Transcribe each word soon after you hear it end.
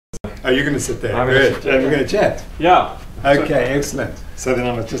Oh, you're going to sit there. I'm Good. And we're going to chat. Yeah. Okay, excellent. So then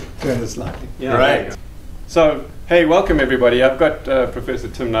I must just turn this slightly. Yeah, Great. So, hey, welcome everybody. I've got Professor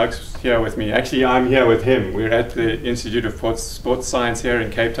Tim Noakes here with me. Actually, I'm here with him. We're at the Institute of Sports Science here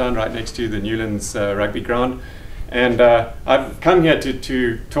in Cape Town, right next to the Newlands rugby ground. And I've come here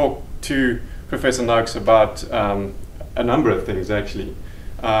to talk to Professor Noakes about a number of things, actually.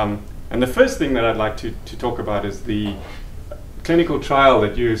 And the first thing that I'd like to talk about is the clinical trial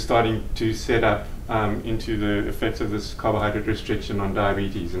that you're starting to set up into the effects of this carbohydrate restriction on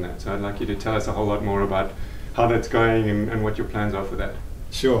diabetes and that. So I'd like you to tell us a whole lot more about how that's going and what your plans are for that.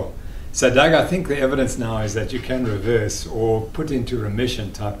 Sure. So Doug, I think the evidence now is that you can reverse or put into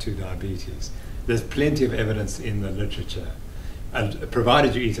remission type 2 diabetes. There's plenty of evidence in the literature, and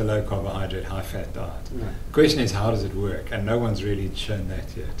provided you eat a low carbohydrate, high fat diet. Right. The question is, how does it work? And no one's really shown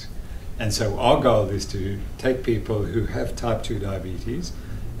that yet. And so our goal is to take people who have type 2 diabetes,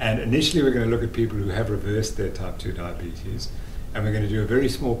 and initially we're going to look at people who have reversed their type 2 diabetes, and we're going to do a very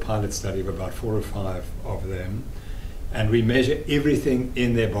small pilot study of about 4 or 5 of them, and we measure everything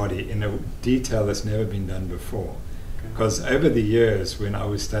in their body in a detail that's never been done before. Because over the years when I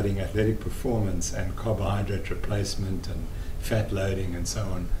was studying athletic performance and carbohydrate replacement and fat loading and so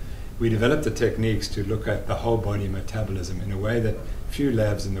on, we developed the techniques to look at the whole body metabolism in a way that few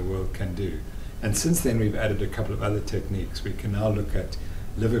labs in the world can do. And since then we've added a couple of other techniques. We can now look at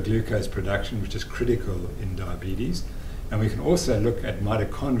liver glucose production, which is critical in diabetes, and we can also look at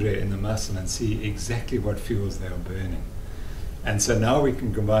mitochondria in the muscle and see exactly what fuels they are burning. And so now we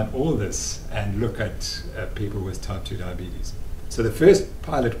can combine all this and look at people with type 2 diabetes. So the first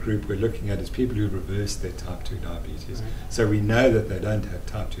pilot group we're looking at is people who reverse their type 2 diabetes. Right. So we know that they don't have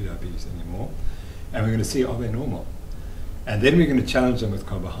type 2 diabetes anymore, and we're going to see, are they normal? And then we're going to challenge them with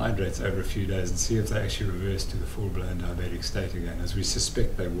carbohydrates over a few days and see if they actually reverse to the full-blown diabetic state again, as we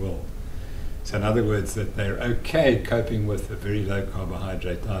suspect they will. So in other words, that they're okay coping with a very low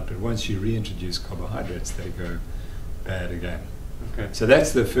carbohydrate diet, but once you reintroduce carbohydrates, they go bad again. Okay. So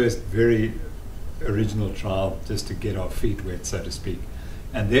that's the first very original trial, just to get our feet wet, so to speak.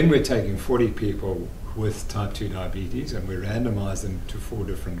 And then we're taking 40 people with type 2 diabetes, and we randomize them to 4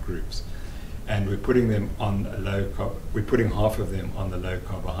 different groups. And we're putting them on we're putting half of them on the low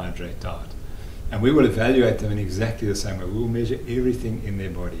carbohydrate diet. And we will evaluate them in exactly the same way. We will measure everything in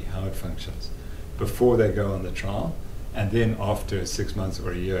their body, how it functions, before they go on the trial. And then after 6 months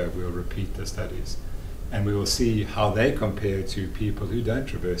or a year, we'll repeat the studies. And we will see how they compare to people who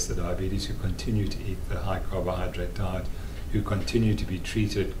don't reverse the diabetes, who continue to eat the high carbohydrate diet, who continue to be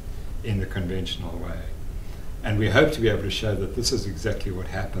treated in the conventional way. And we hope to be able to show that this is exactly what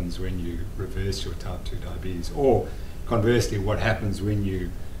happens when you reverse your type 2 diabetes, or conversely, what happens when you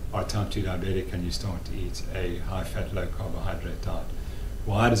are type 2 diabetic and you start to eat a high-fat, low-carbohydrate diet.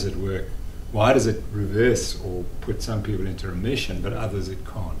 Why does it work? Why does it reverse or put some people into remission, but others it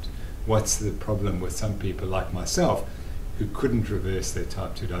can't? What's the problem with some people like myself who couldn't reverse their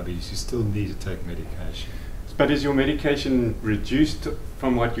type 2 diabetes, who still need to take medication? But is your medication reduced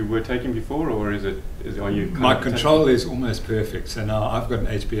from what you were taking before, or are you? My control is almost perfect. So now I've got an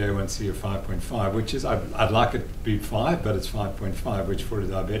HbA1c of 5.5, which is, I'd like it to be 5, but it's 5.5, which for a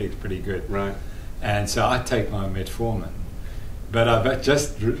diabetic is pretty good. Right. And so I take my metformin. But I've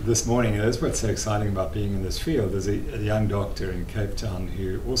just this morning, and that's what's so exciting about being in this field, there's a young doctor in Cape Town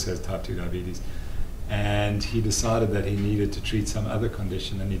who also has type 2 diabetes, and he decided that he needed to treat some other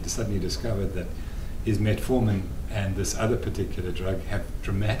condition, and he suddenly discovered that his metformin and this other particular drug have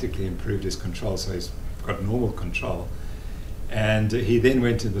dramatically improved his control, so he's got normal control. And he then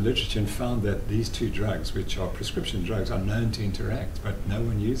went to the literature and found that these 2 drugs, which are prescription drugs, are known to interact, but no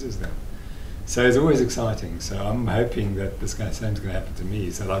one uses them. So it's always exciting. So I'm hoping that this same is going to happen to me,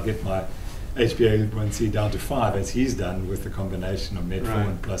 so that I'll get my HbA1c down to 5, as he's done with the combination of metformin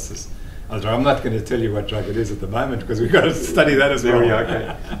right. plus this other drug. I'm not going to tell you what drug it is at the moment, because we've got to study that as well.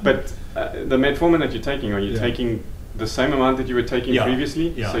 Okay. But the metformin that you're taking, are you taking the same amount that you were taking previously?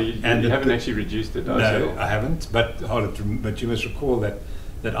 Yeah. So you haven't actually reduced the dose at all? No, I haven't. But you must recall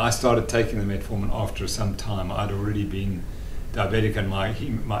that I started taking the metformin after some time. I'd already been diabetic, and my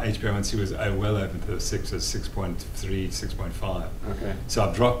HbA1c was well over the 6, 6.3, 6.5. Okay. So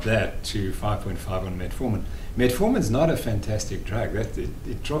I've dropped that to 5.5 on metformin. Metformin's not a fantastic drug.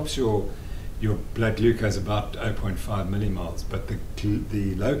 It drops your blood glucose about 0.5 millimoles, but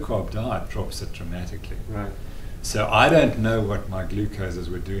the low carb diet drops it dramatically. Right. So I don't know what my glucoses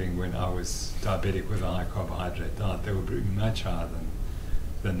were doing when I was diabetic with a high carbohydrate diet. They were much higher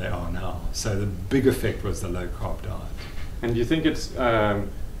than they are now. So the big effect was the low carb diet. And do you think it's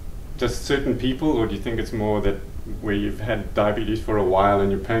just certain people, or do you think it's more that where you've had diabetes for a while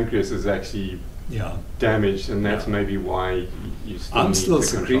and your pancreas is actually damaged, and that's maybe why you still I'm need still the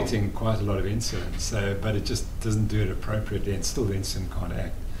secreting control. quite a lot of insulin, so but it just doesn't do it appropriately, and still the insulin can't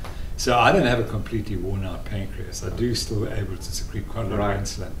act. So I don't have a completely worn out pancreas. I do still able to secrete quite a lot of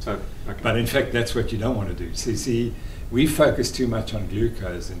insulin. So, but in fact, that's what you don't want to do. So see, we focus too much on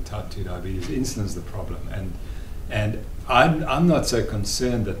glucose in type 2 diabetes. Insulin's the problem, and I'm not so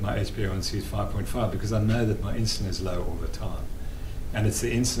concerned that my HbA1c is 5.5 because I know that my insulin is low all the time, and it's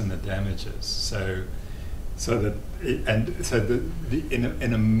the insulin that damages. In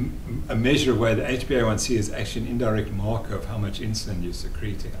a measure way, the HbA1c is actually an indirect marker of how much insulin you're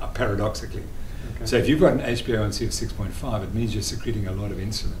secreting, paradoxically. Okay. So if you've got an HbA1c of 6.5, it means you're secreting a lot of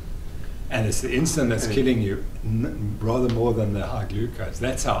insulin. And it's the insulin that's killing you rather more than the high glucose.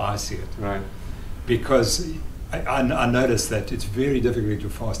 That's how I see it. Right. Because I notice that it's very difficult to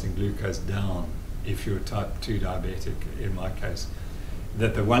fasting glucose down if you're type 2 diabetic, in my case.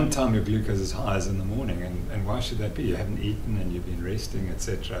 That the one time your glucose is high is in the morning, and why should that be? You haven't eaten and you've been resting,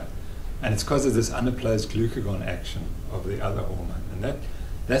 etc. And it's because of this unopposed glucagon action of the other hormone, and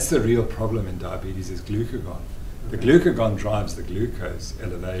that's the real problem in diabetes is glucagon. The glucagon drives the glucose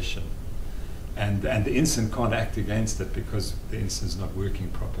elevation, and the insulin can't act against it because the insulin's not working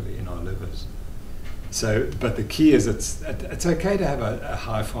properly in our livers. So, but the key is it's okay to have a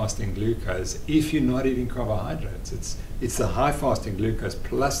high fasting glucose if you're not eating carbohydrates. It's the high fasting glucose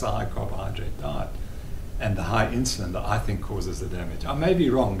plus the high carbohydrate diet and the high insulin that I think causes the damage. I may be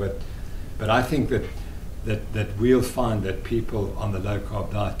wrong, but I think that we'll find that people on the low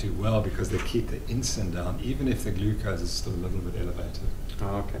carb diet do well because they keep the insulin down, even if the glucose is still a little bit elevated.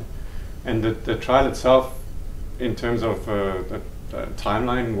 Oh, okay. And the trial itself, in terms of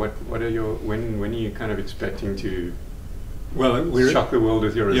timeline, what are your when are you kind of expecting to shock the world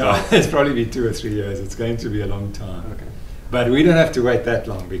with your results? Yeah, it's probably be 2 or 3 years. It's going to be a long time. Okay. But we don't have to wait that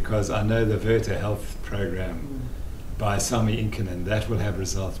long because I know the Verta Health program by Sami Inkinen, that will have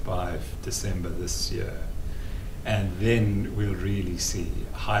results by December this year. And then we'll really see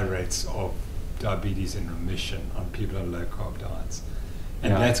high rates of diabetes in remission on people on low carb diets.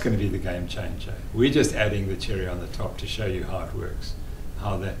 And that's going to be the game changer. We're just adding the cherry on the top to show you how it works,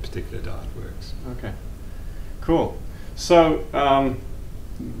 how that particular diet works. Okay, cool. So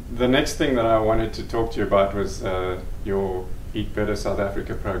the next thing that I wanted to talk to you about was your Eat Better South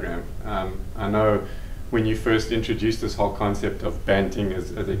Africa program. I know when you first introduced this whole concept of banting,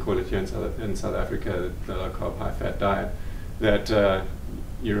 as they call it here in South Africa, the low carb, high fat diet, that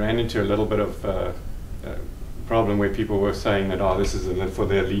you ran into a little bit of problem where people were saying that, oh, this is for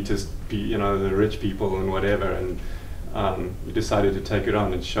the elitist, the rich people and whatever, and you decided to take it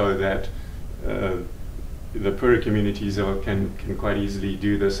on and show that the poorer communities can quite easily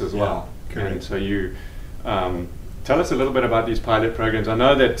do this as well. Correct. And so you tell us a little bit about these pilot programs. I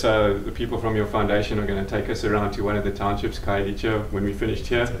know that the people from your foundation are going to take us around to one of the townships, Kailicha, when we finished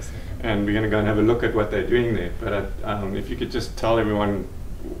here, and we're going to go and have a look at what they're doing there. But if you could just tell everyone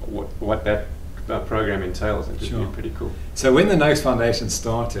what that program entails, it would be pretty cool. So when the Noakes Foundation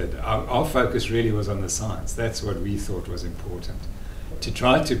started, our focus really was on the science. That's what we thought was important, to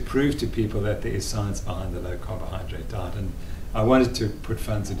try to prove to people that there is science behind the low carbohydrate diet. And I wanted to put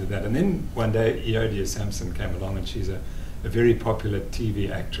funds into that. And then one day Eodia Sampson came along, and she's a very popular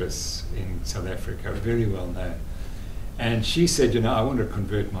TV actress in South Africa, very well known. And she said, I want to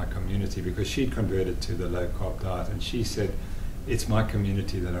convert my community, because she'd converted to the low carb diet. And she said, it's my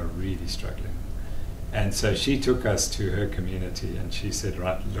community that are really struggling. And so she took us to her community, and she said,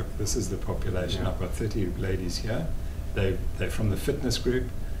 right, look, this is the population. I've got 30 ladies here. They're from the fitness group.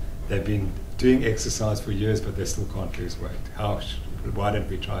 They've been doing exercise for years, but they still can't lose weight. Why don't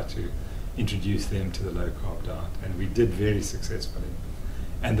we try to introduce them to the low carb diet? And we did very successfully.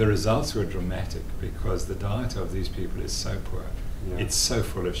 And the results were dramatic, because the diet of these people is so poor. It's so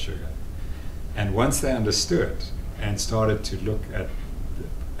full of sugar. And once they understood and started to look at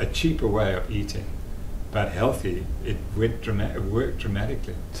a cheaper way of eating, but healthy, it worked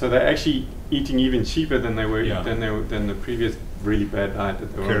dramatically. So they're actually eating even cheaper than they were than the previous really bad diet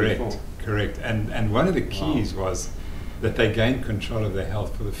that they were before. Correct. And one of the keys was that they gained control of their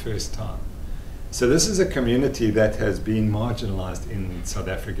health for the first time. So this is a community that has been marginalized in South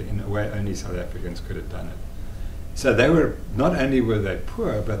Africa in a way only South Africans could have done it. So not only were they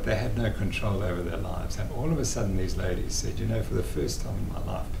poor, but they had no control over their lives. And all of a sudden these ladies said, for the first time in my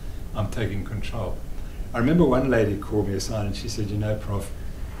life, I'm taking control. I remember one lady called me aside and she said, Prof,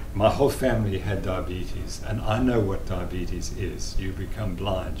 my whole family had diabetes, and I know what diabetes is. You become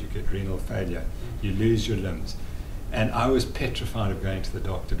blind, you get renal failure, you lose your limbs. And I was petrified of going to the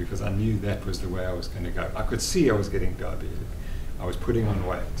doctor because I knew that was the way I was going to go. I could see I was getting diabetic. I was putting on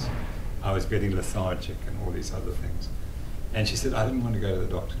weight. I was getting lethargic and all these other things. And she said, I didn't want to go to the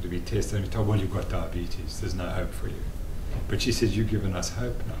doctor to be tested. And we told, well, you've got diabetes. There's no hope for you. But she said, you've given us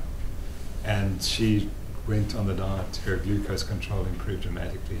hope now. And she went on the diet. Her glucose control improved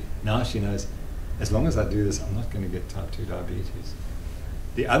dramatically. Now she knows, as long as I do this, I'm not going to get type 2 diabetes.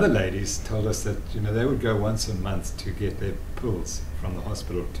 The other ladies told us that they would go once a month to get their pills from the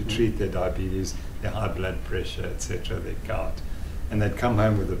hospital to treat their diabetes, their high blood pressure, etc., their gout. And they'd come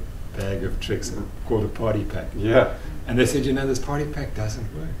home with a bag of tricks called a party pack. Yeah. And they said, this party pack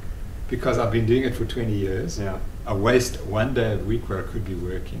doesn't work because I've been doing it for 20 years. Yeah. I waste one day a week where I could be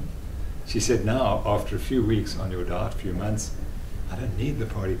working. She said, now, after a few weeks on your diet, a few months, I don't need the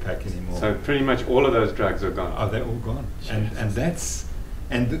party pack anymore. So pretty much all of those drugs are gone. Oh, they're all gone.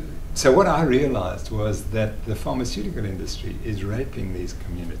 So what I realized was that the pharmaceutical industry is raping these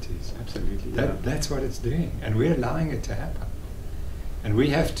communities. Absolutely. That's what it's doing, and we're allowing it to happen. And we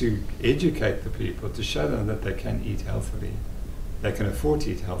have to educate the people to show them that they can eat healthily, they can afford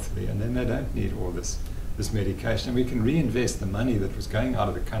to eat healthily, and then they don't need all this medication. And we can reinvest the money that was going out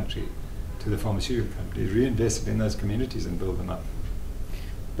of the country to the pharmaceutical companies, reinvest it in those communities and build them up.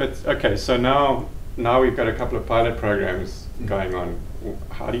 But okay, so now we've got a couple of pilot programs going on.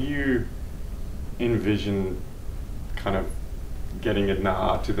 How do you envision kind of getting it now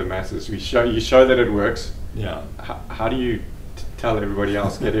out to the masses? You show that it works. Yeah. How do you tell everybody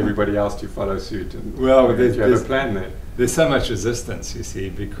else, get everybody else to follow suit? And well, do you have a plan there? There's so much resistance, you see,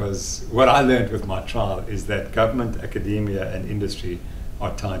 because what I learned with my trial is that government, academia, and industry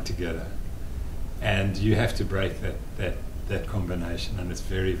are tied together, and you have to break that combination, and it's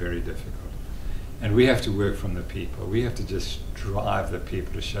very, very difficult. And we have to work from the people. We have to just drive the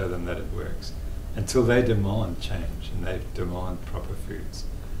people to show them that it works until they demand change and they demand proper foods.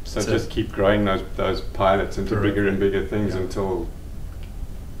 So just keep growing those pilots into bigger and bigger things until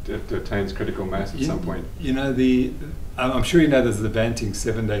it attains critical mass at some point. I'm sure there's the Banting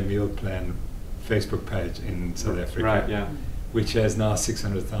 7-day meal plan Facebook page in South Africa. Right, yeah. Which has now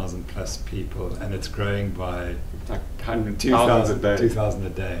 600,000 plus people, and it's growing by like 2,000 a day. 2,000 a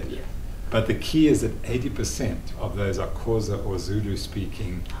day. Yeah. But the key is that 80% of those are Xhosa or Zulu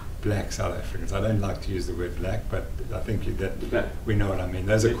speaking black South Africans. I don't like to use the word black, but I think we know what I mean.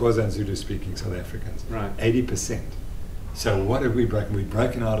 Those are Xhosa and Zulu speaking South Africans. Right. 80%. So what have we broken? We've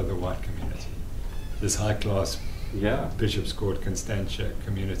broken out of the white community, this high class Bishop's Court, Constantia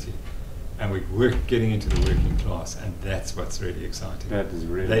community. And we're getting into the working class, and that's what's really exciting. That is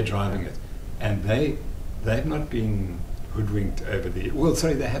really They're driving it. And they've not been hoodwinked over they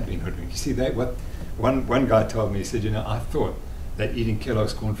have been hoodwinked. You see, one guy told me, he said, I thought that eating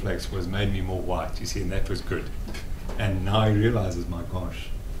Kellogg's cornflakes made me more white, you see, and that was good. And now he realizes, my gosh,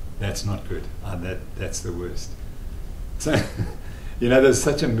 that's not good. That's the worst. So, there's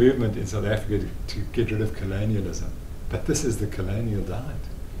such a movement in South Africa to get rid of colonialism, but this is the colonial diet.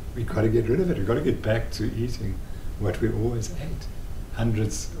 We've got to get rid of it. We've got to get back to eating what we always ate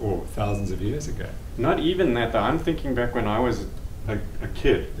hundreds or thousands of years ago. Not even that, though. I'm thinking back when I was a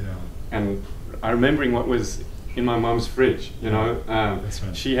kid, and I'm remembering what was in my mum's fridge. That's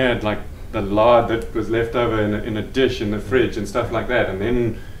right. She had like the lard that was left over in a dish in the fridge and stuff like that. And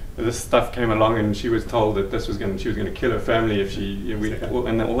then this stuff came along, and she was told that she was going to kill her family if she.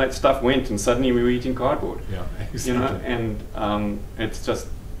 And all that stuff went, and suddenly we were eating cardboard. Yeah, exactly. And it's just.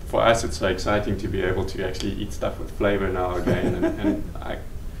 For us, it's so exciting to be able to actually eat stuff with flavor now again, and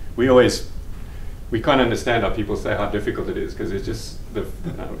we can't understand how people say how difficult it is, because it's just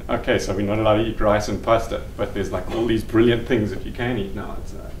okay, so we're not allowed to eat rice and pasta, but there's like all these brilliant things that you can eat now.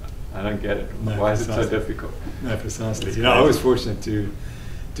 I don't get it. No, why is it so difficult? No, precisely. I was fortunate to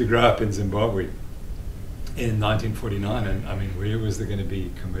grow up in Zimbabwe in 1949, and I mean, where was there going to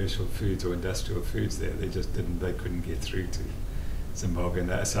be commercial foods or industrial foods there? They couldn't get through to Zimbabwe,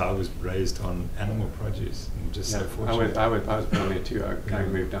 and so I was raised on animal produce, and just so fortunate. I was born there too. I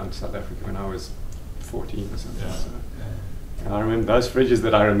moved down to South Africa when I was 14 or something. Yeah. So. And I remember those fridges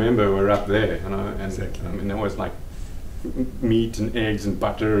that I remember were up there, and exactly. I mean there was like meat and eggs and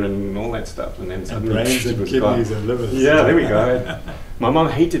butter and all that stuff, and then suddenly brains and kidneys and livers. Yeah, there we go. My mum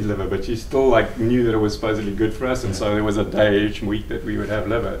hated liver, but she still knew that it was supposedly good for us, and so there was a day each week that we would have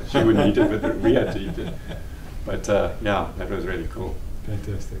liver. She wouldn't eat it, but we had to eat it. But that was really cool.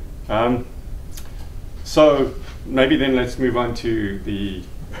 Fantastic. So maybe then let's move on to the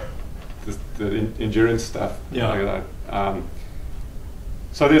endurance stuff. Yeah.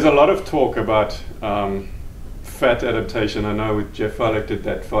 So there's a lot of talk about fat adaptation. I know Jeff Farlick did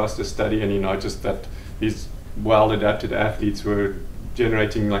that faster study, and he noticed that these well-adapted athletes were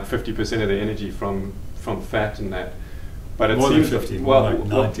generating like 50% of their energy from fat and that. But it more seems than 50, well,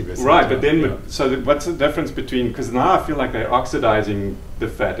 more like 90%. right, but then yeah. so what's the difference between, because now I feel like they're oxidizing the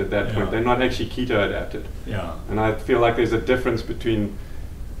fat at that Yeah. point. They're not actually keto adapted. Yeah. And I feel like there's a difference between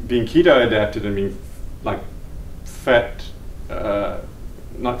being keto adapted and being like fat,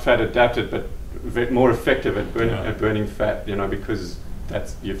 not fat adapted, but more effective at burning fat, you know, because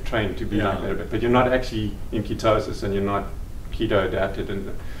that's, you've trained to be like that. But you're not actually in ketosis and you're not keto adapted.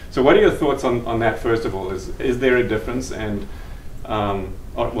 And so what are your thoughts on that, first of all? Is there a difference? And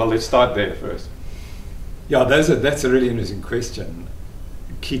well, let's start there first. Yeah, that's a really interesting question.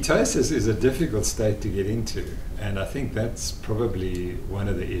 Ketosis is a difficult state to get into, and I think that's probably one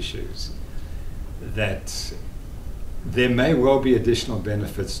of the issues, that there may well be additional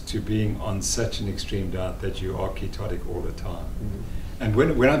benefits to being on such an extreme diet that you are ketotic all the time. Mm-hmm. And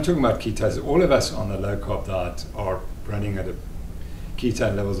when I'm talking about ketosis, all of us on a low-carb diet are running at a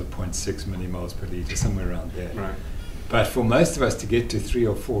ketone levels of 0.6 millimoles per liter, somewhere around there. Right. But for most of us to get to 3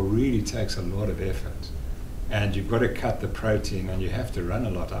 or 4 really takes a lot of effort. And you've got to cut the protein and you have to run a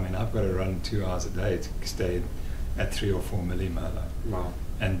lot. I mean, I've got to run 2 hours a day to stay at 3 or 4 millimolar. Wow.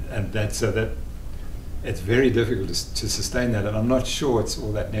 And that's so that it's very difficult to sustain that. And I'm not sure it's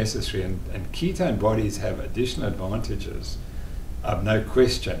all that necessary. And ketone bodies have additional advantages, no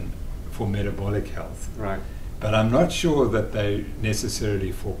question, for metabolic health. Right. But I'm not sure that they're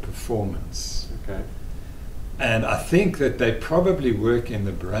necessarily for performance. Okay. And I think that they probably work in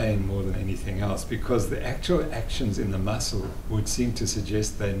the brain more than anything else, because the actual actions in the muscle would seem to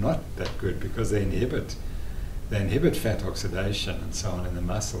suggest they're not that good, because they inhibit fat oxidation and so on in the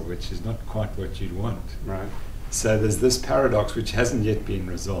muscle, which is not quite what you'd want. Right. So there's this paradox which hasn't yet been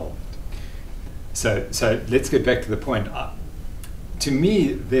resolved. So let's get back to the point. To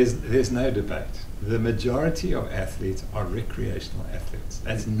me, there's no debate. The majority of athletes are recreational athletes.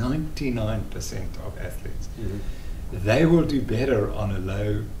 That's 99% of athletes. Mm-hmm. They will do better on a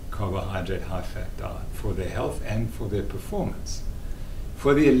low carbohydrate, high fat diet for their health and for their performance.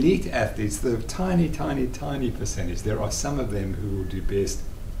 For the elite athletes, the tiny percentage, there are some of them who will do best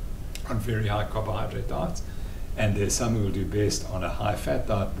on very high carbohydrate diets, and there's some who will do best on a high fat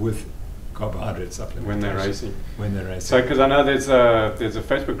diet with carbohydrate supplementation. When they're racing. So, because I know there's a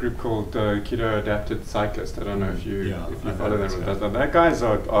Facebook group called Keto Adapted Cyclist. I don't know if you follow them. That guys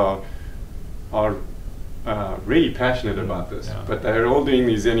are really passionate about this, but they're all doing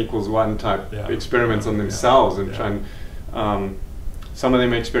these N=1 type experiments on themselves and trying. Some of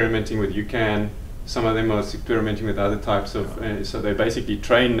them are experimenting with UCAN. Some of them are experimenting with other types of. So they basically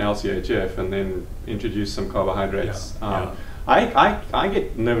train LCHF and then introduce some carbohydrates. I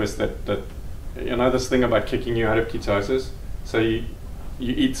get nervous that you know, this thing about kicking you out of ketosis. So you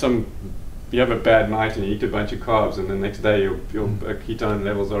eat you have a bad night and you eat a bunch of carbs, and the next day your ketone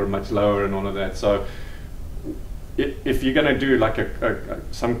levels are much lower and all of that. So if you're going to do like add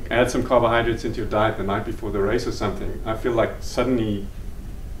some carbohydrates into your diet the night before the race or something, I feel like suddenly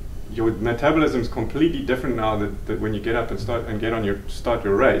your metabolism is completely different now that when you get up and start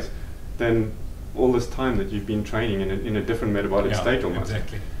your race, than all this time that you've been training in a different metabolic state almost.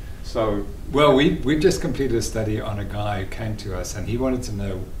 Exactly. So, well, we've just completed a study on a guy who came to us, and he wanted to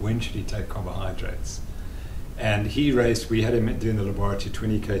know when should he take carbohydrates. And he raced, we had him do in the laboratory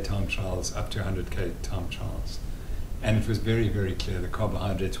 20k time trials up to 100k time trials. And it was very, very clear the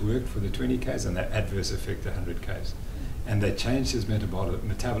carbohydrates worked for the 20ks and that adverse effect the 100ks. And they changed his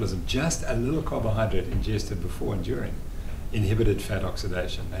metabolism. Just a little carbohydrate ingested before and during inhibited fat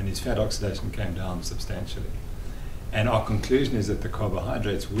oxidation, and his fat oxidation came down substantially. And our conclusion is that the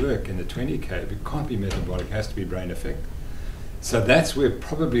carbohydrates work in the 20k, but it can't be metabolic, it has to be brain effect. So that's where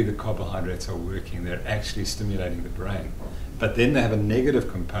probably the carbohydrates are working. They're actually stimulating the brain. But then they have a negative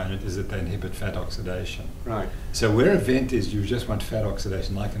component, is that they inhibit fat oxidation. Right. So where event is you just want fat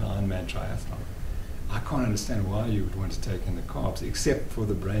oxidation, like an Ironman triathlon, I can't understand why you would want to take in the carbs, except for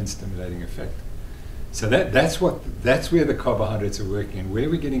the brain stimulating effect. So that's where the carbohydrates are working. And where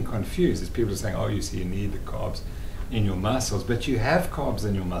we're getting confused is people are saying, oh, you see, you need the carbs in your muscles, but you have carbs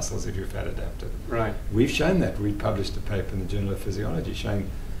in your muscles if you're fat adapted. Right. We've shown that. We published a paper in the Journal of Physiology showing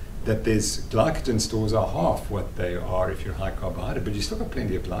that there's glycogen stores are half what they are if you're high carbohydrate, but you still got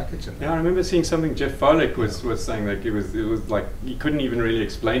plenty of glycogen there. Yeah, I remember seeing something Jeff Folek was saying, like it was like he couldn't even really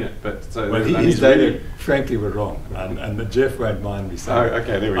explain it. But so well, his data frankly were wrong, and the Jeff won't mind me saying. Oh,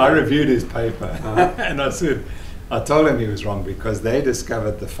 okay, there we go. I reviewed his paper, and I told him he was wrong, because they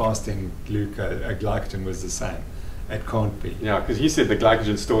discovered the fasting glycogen was the same. It can't be. Yeah, because he said the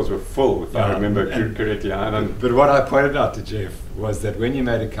glycogen stores were full, if I remember correctly. But what I pointed out to Jeff was that when you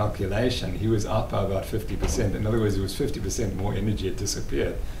made a calculation, he was out by about 50%. In other words, it was 50% more energy had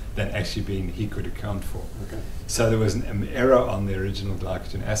disappeared than actually being he could account for. Okay. So there was an error on the original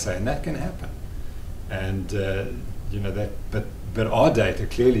glycogen assay, and that can happen. And but our data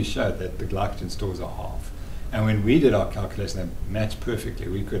clearly showed that the glycogen stores are half. And when we did our calculation, they matched perfectly.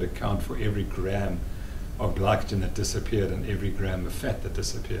 We could account for every gram of glycogen that disappeared and every gram of fat that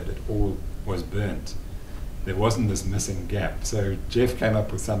disappeared. It all was burnt. There wasn't this missing gap. So Jeff came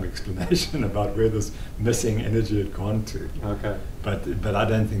up with some explanation about where this missing energy had gone to. Okay. But I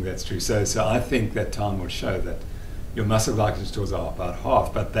don't think that's true. So I think that time will show that your muscle glycogen stores are about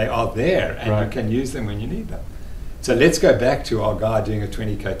half, but they are there, and you can use them when you need them. So let's go back to our guy doing a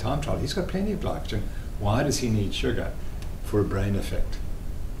 20K time trial. He's got plenty of glycogen. Why does he need sugar? For a brain effect.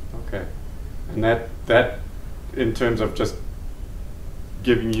 Okay. And that in terms of just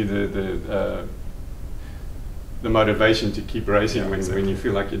giving you the motivation to keep racing when you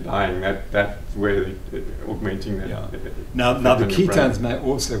feel like you're dying, that's where augmenting that. Yeah. Now the ketones may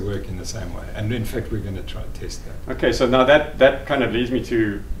also work in the same way, and in fact we're going to try to test that. Okay, so now that kind of leads me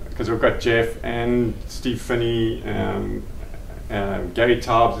to, because we've got Jeff and Steve Finney, Gary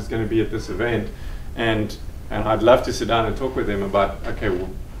Taubes is going to be at this event, and I'd love to sit down and talk with them about, okay, well,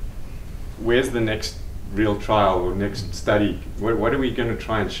 where's the next real trial or next study? What are we going to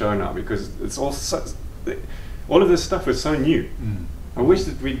try and show now? Because it's all of this stuff is so new. I wish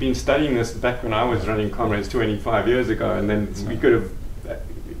that we'd been studying this back when I was running Comrades 25 years ago, and then we could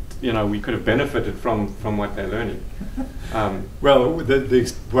have benefited from what they're learning. Well,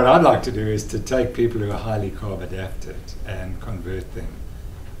 what I'd like to do is to take people who are highly carb adapted and convert them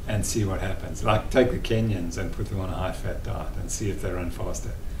and see what happens. Like take the Kenyans and put them on a high fat diet and see if they run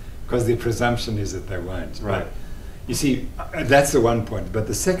faster. Because the presumption is that they won't. Right. But you see, that's the one point. But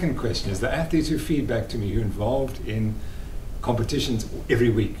the second question is the athletes who feed back to me who are involved in competitions every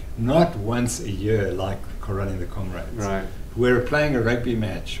week, not once a year like running the Comrades. Right. We're playing a rugby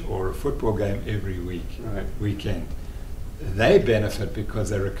match or a football game every weekend. They benefit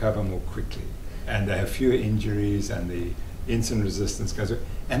because they recover more quickly and they have fewer injuries and the insulin resistance goes up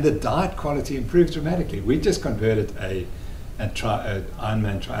and the diet quality improves dramatically. We just converted an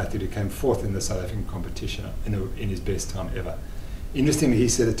Ironman triathlete who came fourth in the South African competition in his best time ever. Interestingly, he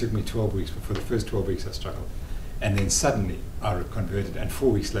said it took me 12 weeks, but for the first 12 weeks I struggled. And then suddenly I converted, and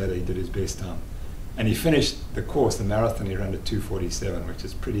 4 weeks later he did his best time. And he finished the course, the marathon, he ran at 2:47, which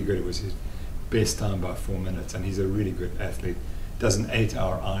is pretty good. It was his best time by 4 minutes, and he's a really good athlete. Does an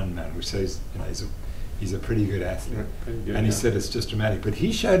 8-hour Ironman, which says he's a pretty good athlete. Yeah, pretty good, and he said it's just dramatic. But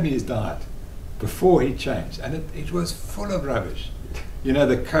he showed me his diet before he changed, and it was full of rubbish. You know,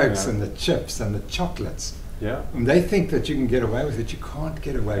 the Cokes and the chips and the chocolates. Yeah. And they think that you can get away with it. You can't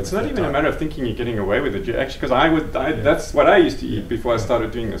get away with it. It's not even a matter of thinking you're getting away with it. You actually, because that's what I used to eat before I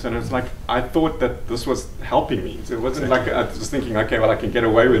started doing this, and it's like I thought that this was helping me. So it wasn't like I was thinking, okay, well I can get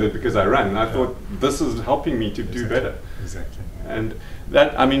away with it because I run. And I thought this is helping me to do better. Exactly. And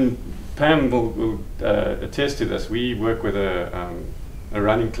that, I mean, Pam will attest to this. We work with a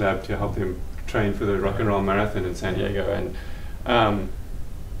running club to help them train for the Rock and Roll Marathon in San Diego, and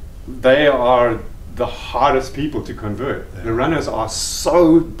they are the hardest people to convert. Yeah. The runners are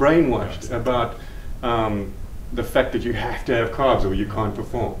so brainwashed about the fact that you have to have carbs or you can't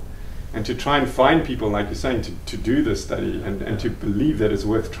perform. And to try and find people, like you're saying, to do this study and to believe that it's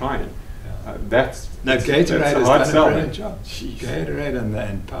worth trying, that's Gatorade has hard done sell. a brilliant job. Gatorade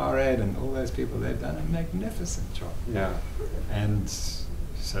and Powerade and all those people, they've done a magnificent job. Yeah. And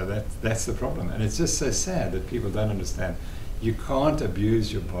so that's the problem. And it's just so sad that people don't understand. You can't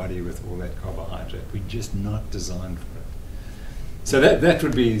abuse your body with all that carbohydrate. We're just not designed for it. So those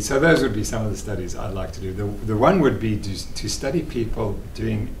would be some of the studies I'd like to do. The one would be to study people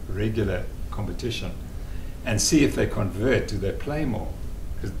doing regular competition and see if they convert. Do they play more?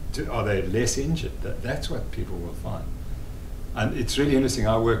 Are they less injured? That's what people will find. And it's really interesting.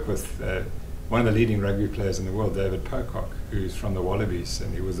 I work with one of the leading rugby players in the world, David Pocock, who's from the Wallabies,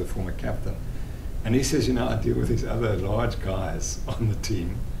 and he was a former captain. And he says, I deal with these other large guys on the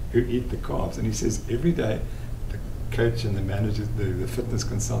team who eat the carbs. And he says every day the coach and the manager, the fitness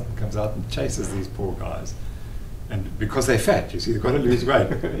consultant comes out and chases these poor guys. And because they're fat, you see, they've got to lose weight.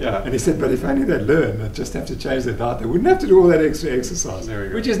 Yeah. And he said, but if only they'd learn, they'd just have to change their diet. They wouldn't have to do all that extra exercise,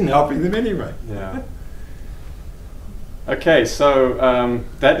 which isn't helping them anyway. Yeah. Okay, so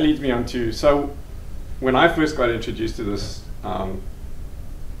that leads me on to, so when I first got introduced to this,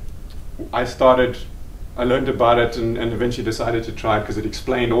 I started I learned about it and eventually decided to try it because it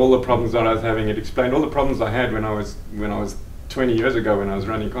explained all the problems that I was having. It explained all the problems I had when I was 20 years ago when I was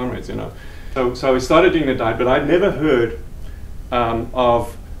running Comrades, you know. So we started doing the diet, but I'd never heard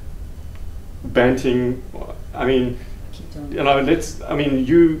of banting. I mean, you know,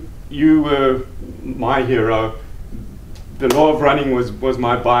 you were my hero. The law of running was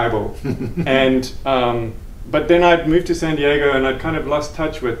my Bible, and but then I'd moved to San Diego and I'd kind of lost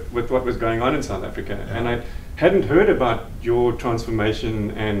touch with what was going on in South Africa, and I hadn't heard about your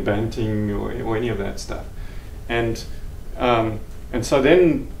transformation and banting or any of that stuff, and so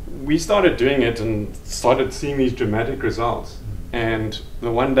then we started doing it and started seeing these dramatic results. And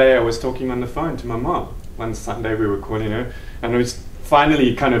the one day I was talking on the phone to my mom. One Sunday we were calling her, and it was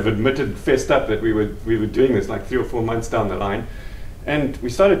finally kind of fessed up that we were doing this like 3 or 4 months down the line. And we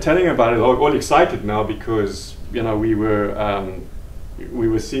started telling her about it, all excited now because, you know, we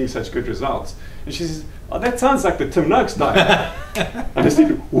were seeing such good results. And she says, "Oh, that sounds like the Tim Noakes diet." And I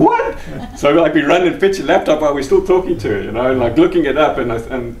said, "What?" So like we run and fetch a laptop while we're still talking to her, you know, and like looking it up, and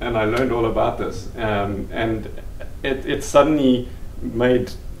I learned all about this. And it suddenly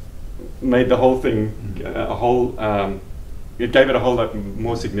made the whole thing it gave it a whole lot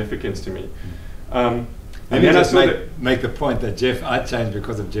more significance to me. And then I saw make the point that I changed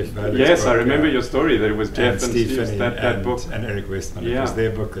because of Jeff Vowler's Yes, book, I remember your story that it was Jeff and Steve's Finney that book. And Eric Westman. Yeah. It was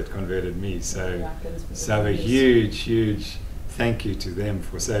their book that converted me. So a huge thank you to them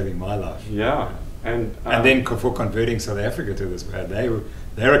for saving my life. Yeah. And then for converting South Africa to this way.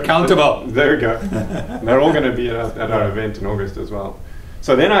 They're accountable. There we go. They're all going to be at our event in August as well.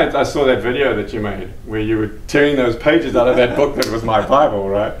 So then I saw that video that you made where you were tearing those pages out of that book that was my Bible,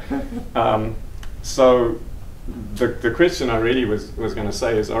 right? So the question I really was going to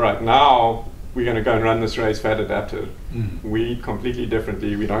say is, all right, now we're going to go and run this race fat adapted. We eat completely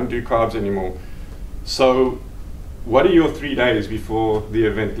differently. We don't do carbs anymore. So what are your 3 days before the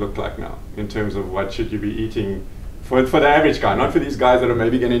event look like now in terms of what should you be eating for the average guy, not for these guys that are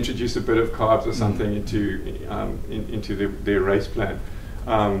maybe going to introduce a bit of carbs or something into their race plan.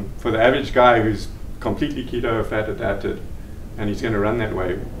 For the average guy who's completely keto, fat adapted, and he's going to run that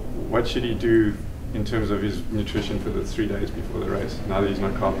way, what should he do in terms of his nutrition for the 3 days before the race, now that he's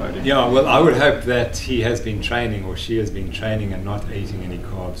not carb loading? Yeah, well, I would hope that he has been training or she has been training and not eating any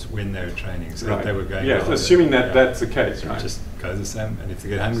carbs when they're training, so that they were going. Yeah, assuming that's the case, right? Just go the same, and if they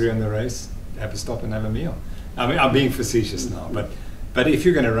get hungry on the race, have a stop and have a meal. I mean, I'm being facetious now, but if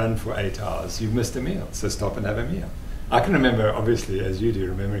you're going to run for 8 hours, you've missed a meal, so stop and have a meal. I can remember, obviously, as you do,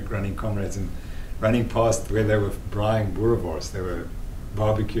 remember running Comrades and running past where they were braaiing boerewors. They were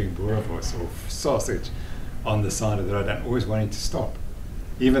barbecuing boerewors or sausage on the side of the road, and always wanting to stop,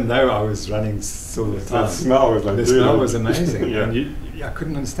 even though I was running all the time. The smell was like the smell was amazing, yeah. And I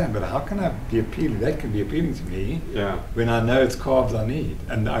couldn't understand. But how can I be appealing? That can be appealing to me, yeah, when I know it's carbs I need,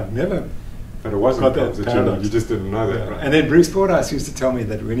 and I've never. But it wasn't got that you just didn't know that. Yeah. Right? And then Bruce Fordyce used to tell me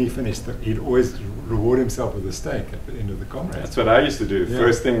that when he finished, he'd always reward himself with a steak at the end of the Comrades. That's what I used to do. Yeah.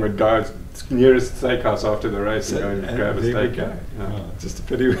 First thing would go to the nearest steakhouse after the race and go and grab a steak. Yeah. Yeah. Just a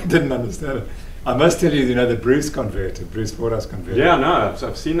pity we didn't understand it. I must tell you, that Bruce Fordyce converted. Yeah, no,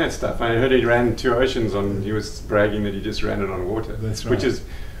 I've seen that stuff. I heard he ran 2 oceans he was bragging that he just ran it on water. That's right. Which is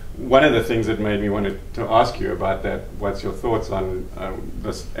one of the things that made me want to ask you about that. What's your thoughts on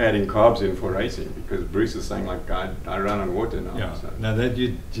this adding carbs in for racing? Because Bruce is saying, like, I run on water now. Yeah. So. No, that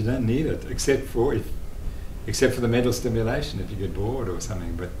you don't need it, except for the mental stimulation if you get bored or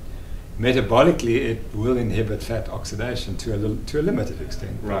something. But metabolically, it will inhibit fat oxidation to a limited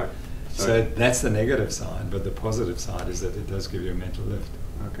extent. Right. So that's the negative side, but the positive side is that it does give you a mental lift.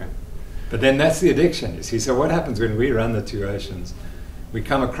 Okay. But then that's the addiction, you see. So what happens when we run the 2 oceans? We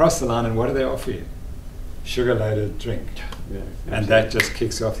come across the line, and what do they offer you? Sugar-loaded drink. Yeah, and that just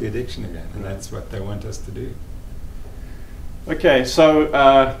kicks off the addiction again, and that's what they want us to do. Okay,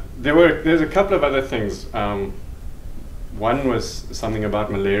 so there's a couple of other things. One was something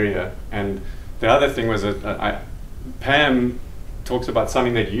about malaria, and the other thing was Pam talks about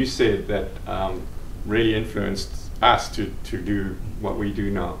something that you said that really influenced us to do what we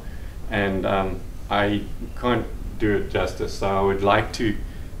do now, and I can't do it justice, so I would like to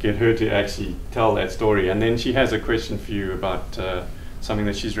get her to actually tell that story, and then she has a question for you about something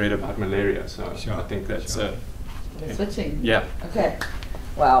that she's read about malaria. So sure. I think that's switching. Yeah. Okay.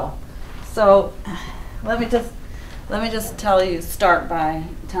 Wow. So let me just start by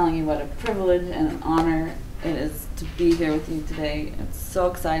telling you what a privilege and an honor it is to be here with you today. It's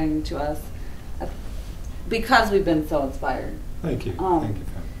so exciting to us because we've been so inspired. Thank you. Thank you,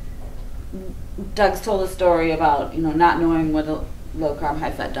 Pam. Doug's told a story about not knowing what low carb,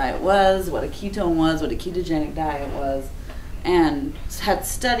 high fat diet was, what a ketone was, what a ketogenic diet was, and had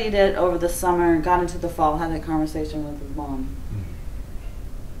studied it over the summer, got into the fall, had that conversation with his mom.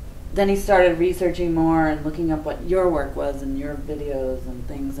 Then he started researching more and looking up what your work was and your videos and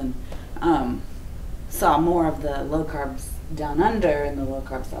things, and saw more of the low carbs down under and the low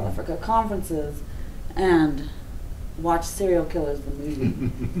carb South Africa conferences, and watched Serial Killers the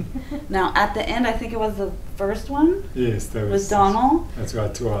movie. Now at the end, I think it was the first one. Yes, that was with Donald. That's why I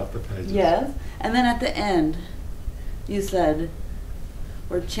tore out the pages. Yes, and then at the end, you said,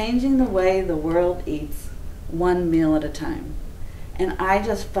 "We're changing the way the world eats, one meal at a time." And I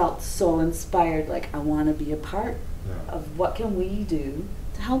just felt so inspired, like I want to be a part of what can we do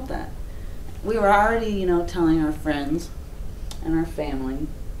to help that. We were already, you know, telling our friends and our family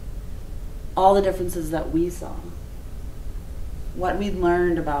all the differences that we saw, what we'd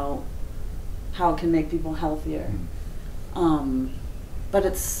learned about how it can make people healthier. But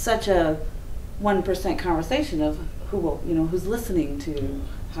it's such a 1% conversation of who will, you know, who's listening to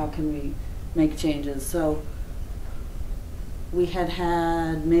how can we make changes. So we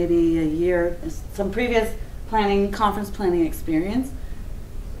had maybe a year, some previous conference planning experience,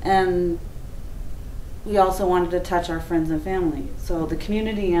 and we also wanted to touch our friends and family, so the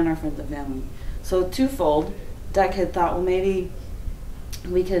community and our friends and family. So twofold, Doug had thought, well, maybe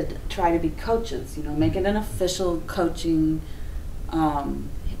we could try to be coaches, you know, make it an official coaching, and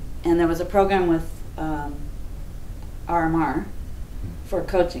there was a program with RMR for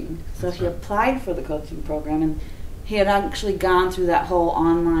coaching. So he applied for the coaching program, and he had actually gone through that whole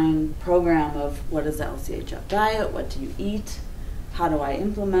online program of what is the LCHF diet, what do you eat, how do I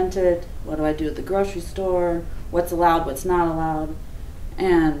implement it, what do I do at the grocery store, what's allowed, what's not allowed.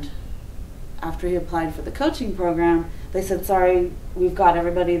 And after he applied for the coaching program, they said, sorry, we've got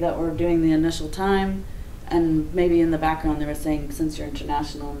everybody that we're doing the initial time, and maybe in the background they were saying, since you're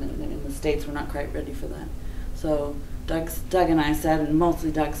international and in the States, we're not quite ready for that. So Doug and I said, and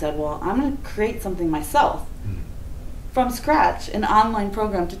mostly Doug said, well, I'm going to create something myself from scratch, an online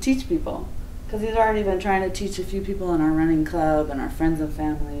program to teach people. Because he's already been trying to teach a few people in our running club and our friends and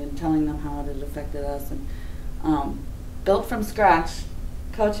family, and telling them how it had affected us. And built from scratch,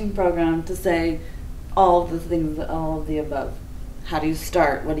 coaching program to say all of the things, all of the above. How do you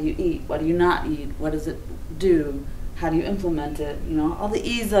start? What do you eat? What do you not eat? What does it do? How do you implement it? You know, all the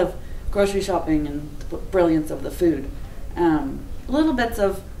ease of grocery shopping and the brilliance of the food. Little bits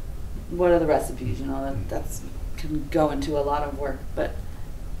of what are the recipes, you know, that's can go into a lot of work. But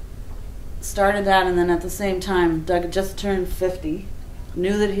started that, and then at the same time, Doug had just turned 50,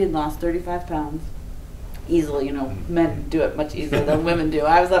 knew that he had lost 35 pounds. Easily, you know, men do it much easier than women do.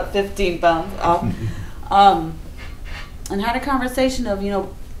 I was up 15 pounds off. And had a conversation of, you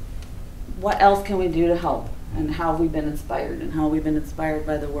know, what else can we do to help, and how have we been inspired, and how we've been inspired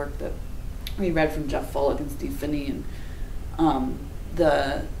by the work that we read from Jeff Follick and Steve Finney, and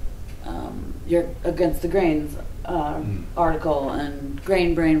the You're Against the Grains article, and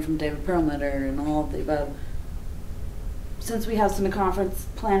Grain Brain from David Perlmutter, and all of the above. Since we have some conference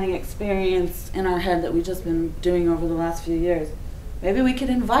planning experience in our head that we've just been doing over the last few years, maybe we could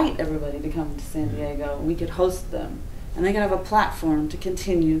invite everybody to come to San Diego, and we could host them, and they could have a platform to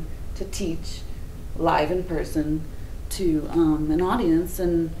continue to teach live in person to an audience.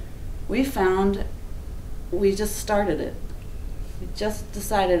 And we found, we just started it. We just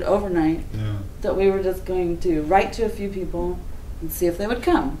decided overnight that we were just going to write to a few people and see if they would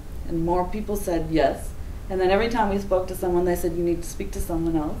come. And more people said yes. And then every time we spoke to someone, they said, you need to speak to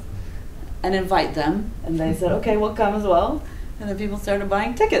someone else and invite them. And they said, okay, we'll come as well. And then people started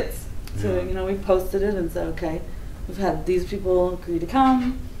buying tickets. So, you know, we posted it and said, okay, we've had these people agree to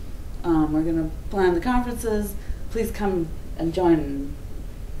come. We're going to plan the conferences. Please come and join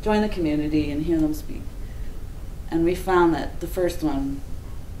the community and hear them speak. And we found that the first one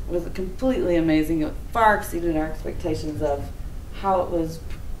was completely amazing. It far exceeded our expectations of how it was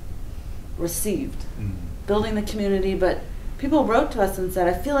received. Building the community, but people wrote to us and said,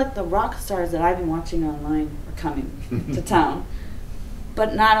 I feel like the rock stars that I've been watching online are coming to town.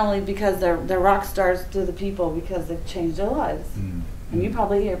 But not only because they're rock stars to the people, because they've changed their lives. And you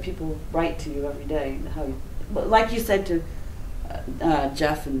probably hear people write to you every day, like you said to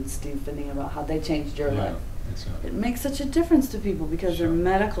Jeff and Steve Finney about how they changed your life. It makes such a difference to people, because their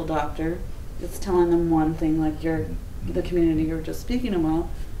medical doctor is telling them one thing, like the community you were just speaking about,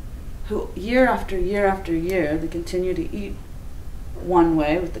 who year after year after year, they continue to eat one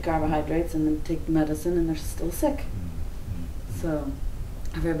way with the carbohydrates and then take the medicine, and they're still sick. So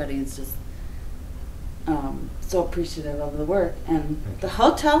everybody is just so appreciative of the work. And the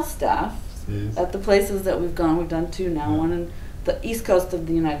hotel staff at the places that we've gone, we've done 2 now, one in the east coast of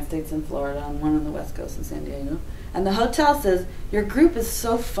the United States in Florida and one on the west coast in San Diego. And the hotel says, your group is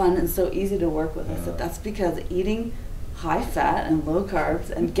so fun and so easy to work with. I said, that's because eating high fat and low carbs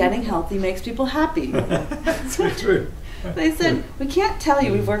and getting healthy makes people happy. That's so true. They said, we can't tell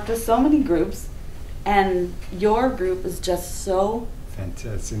you, we've worked with so many groups, and your group is just so...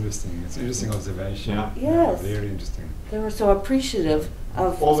 Fantastic. It's interesting. It's an interesting observation. Yeah. Yes. Very interesting. They were so appreciative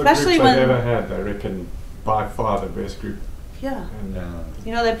of, All the especially groups when... I've ever had, I reckon, by far the best group. Yeah. And,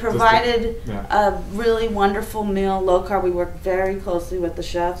 You know, they provided yeah. a really wonderful meal, low carb. We worked very closely with the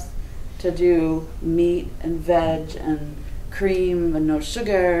chefs to do meat and veg and cream and no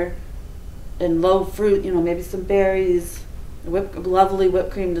sugar and low fruit, you know, maybe some berries, lovely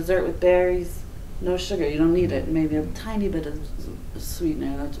whipped cream dessert with berries, no sugar. You don't need it. Maybe a tiny bit of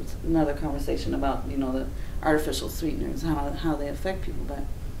sweetener. That's another conversation about, you know, the artificial sweeteners, how they affect people. But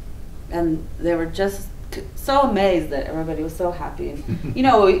and they were just so amazed that everybody was so happy. And, you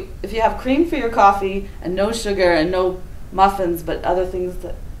know, if you have cream for your coffee and no sugar and no muffins, but other things,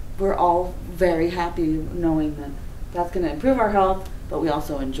 that we're all very happy knowing that that's going to improve our health, but we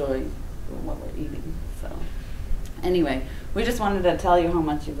also enjoy what we're eating. So anyway, we just wanted to tell you how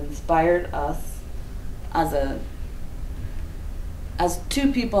much you've inspired us as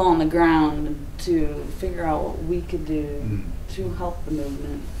two people on the ground to figure out what we could do to help the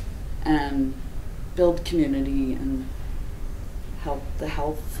movement and build community and help the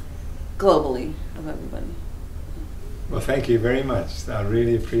health globally of everybody. Well, thank you very much. I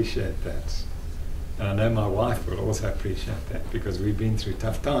really appreciate that. And I know my wife will also appreciate that, because we've been through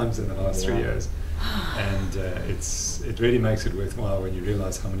tough times in the last 3 years. And it really makes it worthwhile when you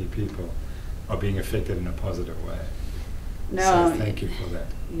realize how many people are being affected in a positive way. No, so thank you for that.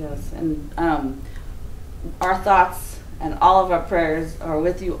 Yes, and our thoughts and all of our prayers are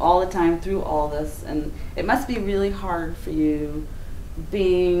with you all the time through all this. And it must be really hard for you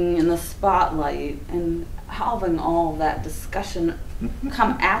being in the spotlight and having all that discussion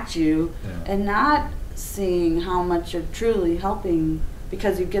come at you and not seeing how much you're truly helping,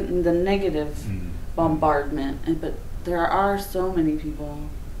 because you're getting the negative bombardment. But there are so many people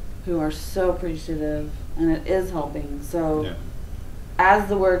who are so appreciative, and it is helping. So as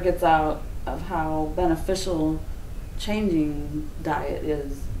the word gets out of how beneficial changing diet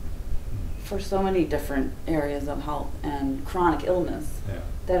is for so many different areas of health and chronic illness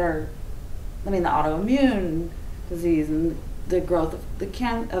that are, I mean, the autoimmune disease and the growth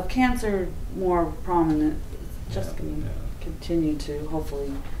of cancer more prominent, it's just going to continue to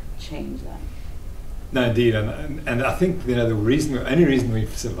hopefully change that. No, indeed, and I think, you know, the only reason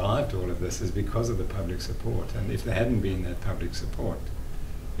we've survived all of this is because of the public support. And if there hadn't been that public support,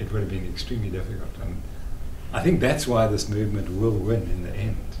 it would have been extremely difficult. And I think that's why this movement will win in the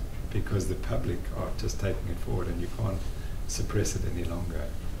end, because the public are just taking it forward, and you can't suppress it any longer.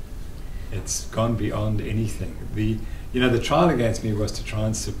 It's gone beyond anything. The trial against me was to try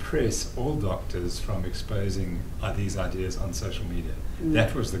and suppress all doctors from exposing these ideas on social media.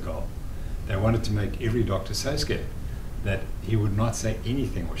 That was the goal. They wanted to make every doctor so scared that he would not say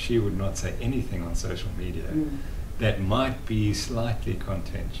anything, or she would not say anything on social media that might be slightly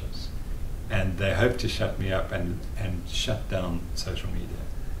contentious. And they hoped to shut me up and shut down social media.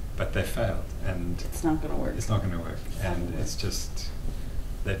 But they failed. And it's not going to work. It's not going to work. And it's just,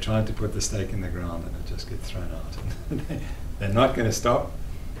 they tried to put the stake in the ground, and it just gets thrown out. And they're not going to stop.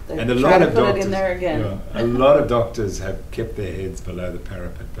 And a lot of doctors, in there again. A lot of doctors have kept their heads below the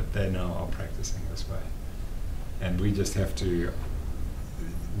parapet, but they now are practicing this way. And we just have to,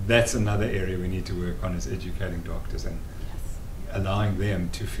 that's another area we need to work on, is educating doctors and allowing them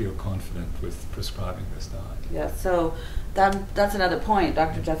to feel confident with prescribing this diet. Yeah, so that's another point.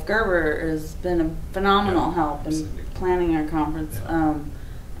 Dr. Jeff Gerber has been a phenomenal help in planning our conference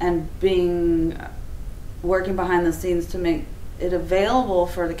and working behind the scenes to make it available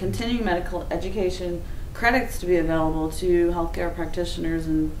for the continuing medical education credits to be available to healthcare practitioners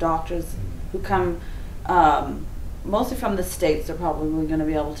and doctors who come mostly from the states. They're probably going to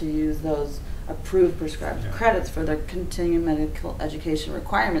be able to use those approved prescribed credits for their continuing medical education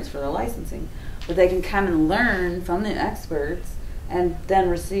requirements for their licensing, but they can come and learn from the experts and then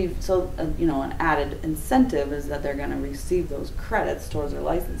receive, so an added incentive is that they're going to receive those credits towards their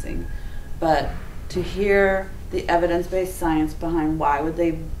licensing. But to hear the evidence-based science behind why would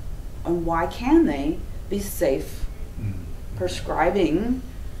they and why can they be safe prescribing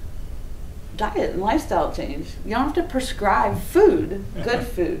diet and lifestyle change. You don't have to prescribe food, good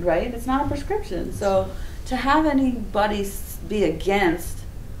food, right? It's not a prescription. So to have anybody be against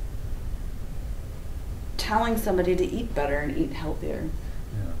telling somebody to eat better and eat healthier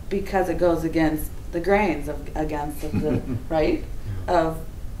because it goes against the grains against the right of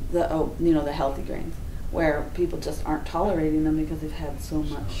the the healthy grains, where people just aren't tolerating them because they've had so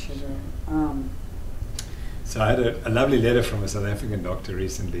much sugar. So I had a lovely letter from a South African doctor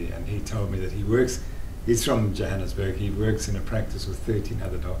recently, and he told me that he's from Johannesburg, he works in a practice with 13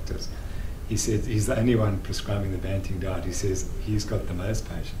 other doctors. He said he's the only one prescribing the Banting diet. He says he's got the most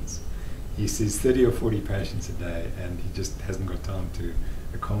patients. He sees 30 or 40 patients a day, and he just hasn't got time to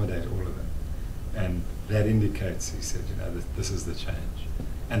accommodate all of them. And that indicates, he said, this is the change.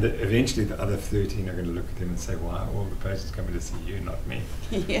 And eventually the other 13 are going to look at him and say, why are all the patients coming to see you, not me?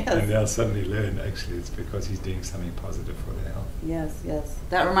 Yes. And they'll suddenly learn, actually, it's because he's doing something positive for their health. Yes, yes.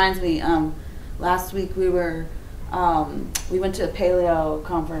 That reminds me, last week we went to a paleo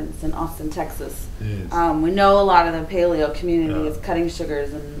conference in Austin, Texas. Yes. We know a lot of the paleo community is cutting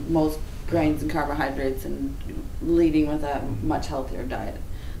sugars and most grains and carbohydrates and leading with a much healthier diet.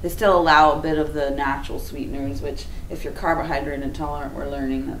 They still allow a bit of the natural sweeteners, which if you're carbohydrate intolerant, we're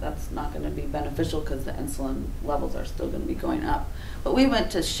learning that that's not going to be beneficial because the insulin levels are still going to be going up. But we went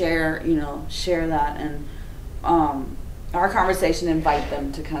to share that, and our conversation invite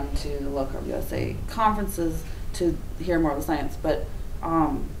them to come to the Low Carb USA conferences to hear more of the science. But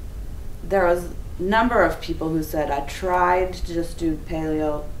there was a number of people who said, I tried to just do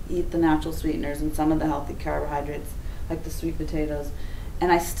paleo, eat the natural sweeteners and some of the healthy carbohydrates like the sweet potatoes,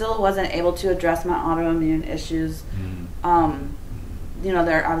 and I still wasn't able to address my autoimmune issues.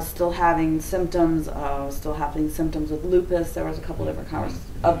 I was still having symptoms. I was still having symptoms with lupus. There was a couple different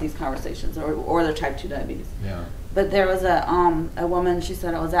of these conversations, or the type 2 diabetes. Yeah. But there was a woman, she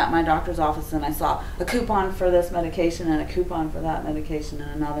said, I was at my doctor's office and I saw a coupon for this medication and a coupon for that medication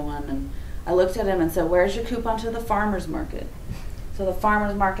and another one. And I looked at him and said, where's your coupon to the farmer's market? So the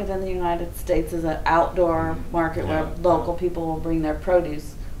farmer's market in the United States is an outdoor market where local people will bring their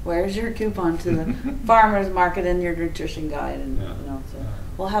produce. Where's your coupon to the farmer's market in your nutrition guide? And so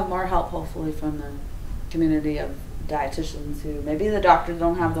we'll have more help hopefully from the community of dietitians who maybe the doctors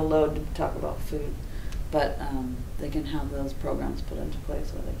don't have the load to talk about food, but they can have those programs put into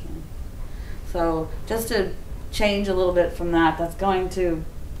place where they can. So just to change a little bit from that, that's going to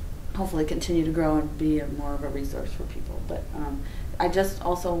hopefully continue to grow and be more of a resource for people. But I just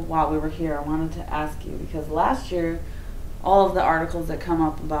also, while we were here, I wanted to ask you, because last year, all of the articles that come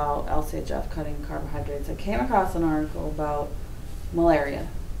up about LCHF cutting carbohydrates, I came across an article about malaria,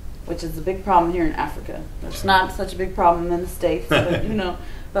 which is a big problem here in Africa. It's not such a big problem in the States, but,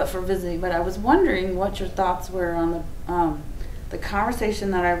 but for visiting. But I was wondering what your thoughts were on the conversation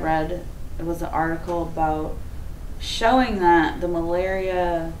that I read. It was an article about showing that the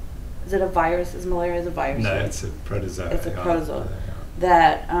malaria, is it a virus? Is malaria a virus? No, it's a protozoa. It's a protozoa.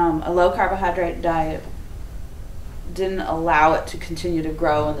 That a low carbohydrate diet didn't allow it to continue to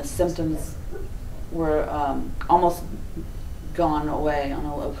grow, and the symptoms were almost gone away on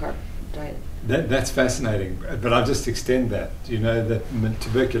a low carb diet. That's fascinating, but I'll just extend that. You know that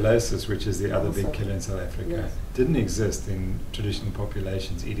tuberculosis, which is the other big killer in South Africa, didn't exist in traditional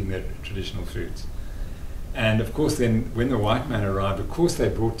populations eating their traditional foods. And of course then when the white man arrived, of course they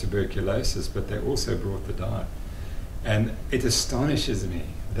brought tuberculosis, but they also brought the diet. And it astonishes me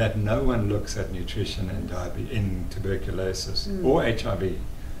that no one looks at nutrition and diabetes in tuberculosis or HIV.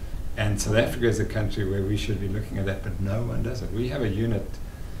 And South Africa is a country where we should be looking at that, but no one does it. We have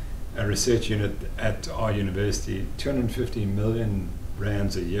a research unit at our university, 250 million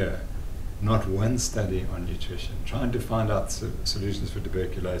rands a year, not one study on nutrition, trying to find out solutions for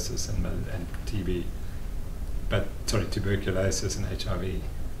tuberculosis and TB, tuberculosis and HIV,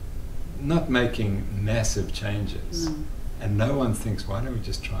 not making massive changes. And no one thinks, why don't we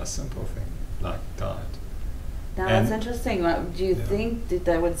just try a simple thing like diet? Now that's interesting. Do you think that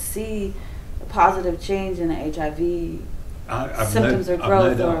they would see a positive change in HIV symptoms or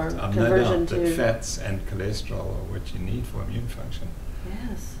growth or conversion to that fats and cholesterol are what you need for immune function?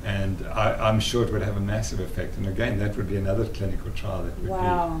 Yes. And I'm sure it would have a massive effect. And again, that would be another clinical trial that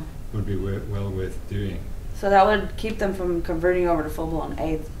would be well worth doing. So that would keep them from converting over to full-blown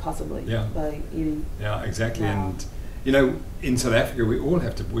AIDS, possibly, by eating. Yeah, exactly. Wow. And in South Africa, we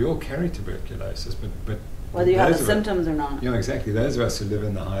all carry tuberculosis, but whether you have the symptoms or not. Yeah, exactly. Those of us who live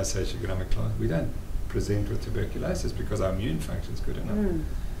in the higher socioeconomic class, we don't present with tuberculosis because our immune function is good enough.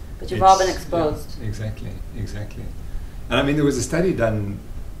 But you've all been exposed. Yeah, exactly. And I mean, there was a study done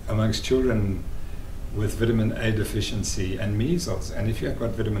amongst children with vitamin A deficiency and measles. And if you've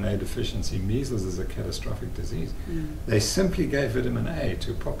got vitamin A deficiency, measles is a catastrophic disease. They simply gave vitamin A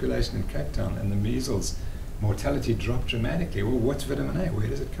to a population in Cape Town, and the measles mortality dropped dramatically. Well, what's vitamin A? Where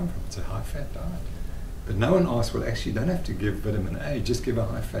does it come from? It's a high-fat diet. But no one asked, well, actually, you don't have to give vitamin A, just give a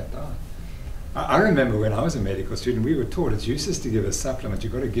high-fat diet. I remember when I was a medical student, we were taught it's useless to give a supplement.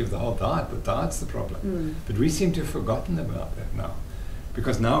 You've got to give the whole diet. The diet's the problem. But we seem to have forgotten about that now.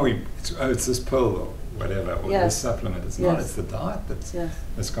 Because now it's this pill or whatever, or this supplement. It's not, it's the diet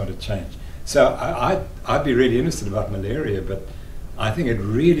that's got to change. So I'd be really interested about malaria, but I think it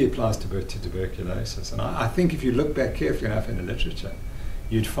really applies to tuberculosis. And I think if you look back carefully enough in the literature,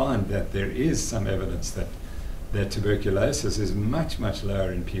 you'd find that there is some evidence that tuberculosis is much, much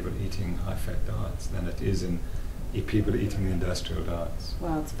lower in people eating high-fat diets than it is in people eating the industrial diets.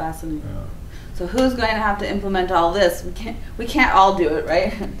 Wow, it's fascinating. Yeah. So who's going to have to implement all this? We can't all do it,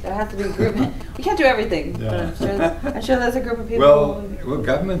 right? There has to be a group. We can't do everything. Yeah. But I'm sure there's a group of people. Well,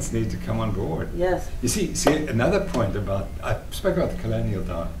 governments need to come on board. Yes. You see, another point I spoke about the colonial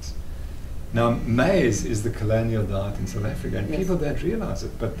diets. Now, maize is the colonial diet in South Africa, and people don't realize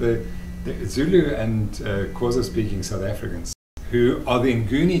it. But the Zulu and Xhosa-speaking South Africans, who are the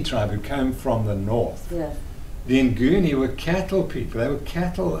Nguni tribe, who came from the north. Yes. The Nguni were cattle people. They were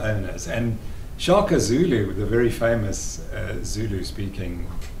cattle owners, and Shaka Zulu, the very famous Zulu-speaking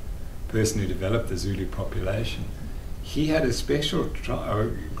person who developed the Zulu population, he had a special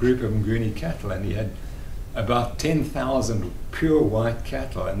group of Nguni cattle, and he had about 10,000 pure white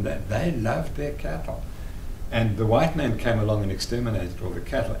cattle, and they loved their cattle. And the white man came along and exterminated all the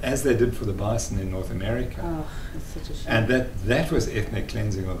cattle, as they did for the bison in North America. Oh, that's such a shame. And that was ethnic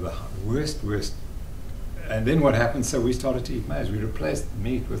cleansing of the worst. And then what happened? So we started to eat maize. We replaced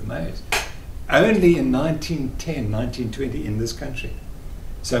meat with maize. Only in 1910, 1920 in this country.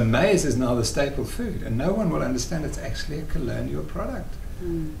 So maize is now the staple food, and no one will understand it's actually a colonial product.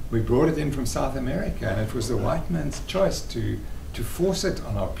 We brought it in from South America, and it was the white man's choice to force it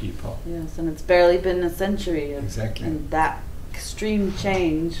on our people. Yes, and it's barely been a century of Exactly. and that extreme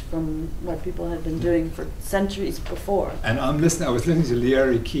change from what people had been doing for centuries before. And I was listening to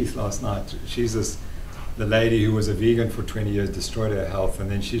Leary Keith last night. She's the lady who was a vegan for 20 years, destroyed her health, and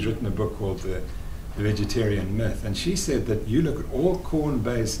then she's written a book called The Vegetarian Myth. And she said that you look at all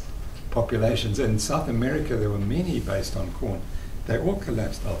corn-based populations, in South America there were many based on corn. They all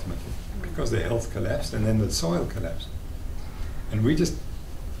collapsed ultimately because their health collapsed, and then the soil collapsed. And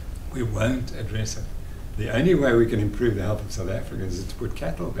we won't address it. The only way we can improve the health of South Africans is to put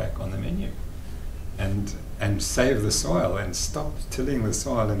cattle back on the menu and save the soil and stop tilling the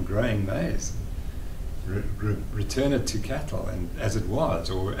soil and growing maize. Return it to cattle and as it was,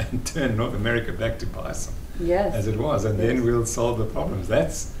 and turn North America back to bison as it was, and then we'll solve the problems.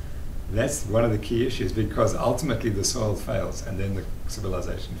 That's one of the key issues, because ultimately the soil fails and then the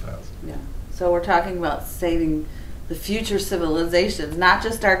civilization fails. Yeah. So we're talking about saving the future civilizations, not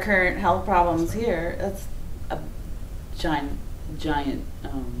just our current health problems here. That's a giant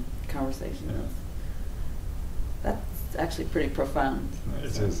conversation. Yeah. That's actually pretty profound.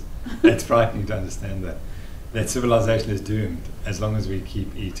 It is. It's frightening to understand that civilization is doomed as long as we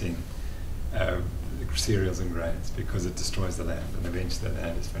keep eating cereals and grains, because it destroys the land, and eventually the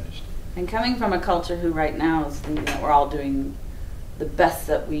land is finished. And coming from a culture who right now is thinking that we're all doing the best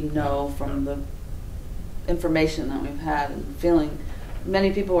that we know from the information that we've had, and feeling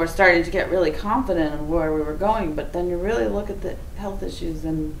many people were starting to get really confident in where we were going, but then you really look at the health issues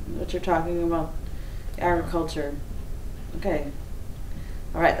and what you're talking about, agriculture. Okay.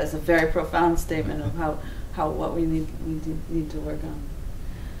 All right, that's a very profound statement of what we need to work on.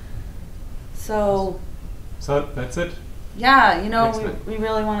 So that's it. Yeah, Excellent. we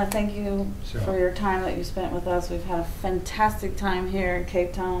really want to thank you Sure. for your time that you spent with us. We've had a fantastic time here in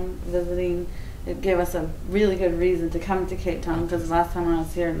Cape Town visiting. It gave us a really good reason to come to Cape Town, because last time I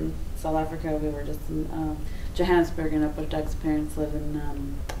was here in South Africa, we were just in Johannesburg, and up where Doug's parents live in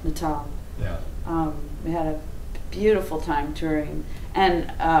Natal. Yeah. We had a beautiful time touring.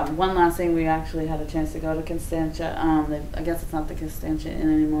 And one last thing, we actually had a chance to go to Constantia. I guess it's not the Constantia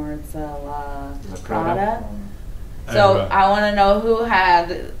Inn anymore, it's La Prada. So I want to know who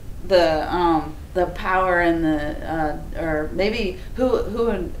had the power and or maybe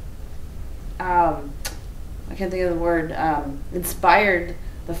who I can't think of the word, inspired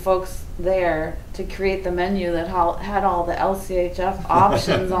the folks there to create the menu that had all the LCHF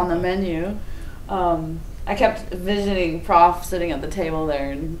options on the menu. I kept envisioning Prof sitting at the table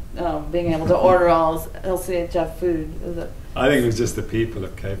there and being able to order all his LCHF food. I think it was just the people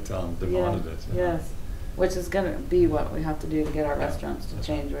of Cape Town demanded it. Yes, which is going to be what we have to do to get our restaurants to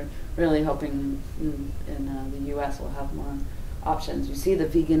change. We're really hoping in the U.S. we'll have more options. You see the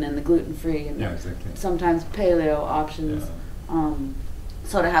vegan and the gluten-free and exactly. sometimes paleo options. Yeah.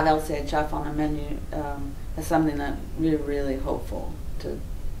 So to have LCHF on the menu is something that we're really hopeful to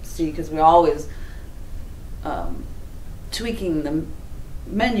see, because we always tweaking the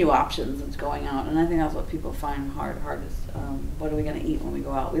menu options that's going out, and I think that's what people find hardest. What are we going to eat when we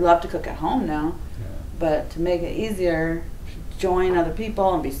go out? We love to cook at home now, but to make it easier, join other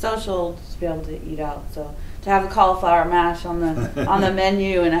people and be social, just be able to eat out. So to have the cauliflower mash on the on the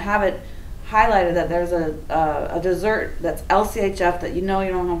menu, and to have it highlighted that there's a dessert that's LCHF, that you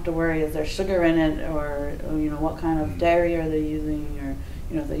don't have to worry is there sugar in it, or what kind of dairy are they using, or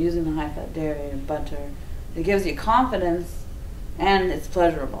if they're using the high-fat dairy or butter. It gives you confidence, and it's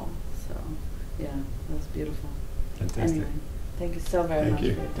pleasurable. So yeah, that's beautiful. Fantastic. Anyway, thank you so very much. Thank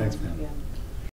you. For your time. Thanks, man. Yeah.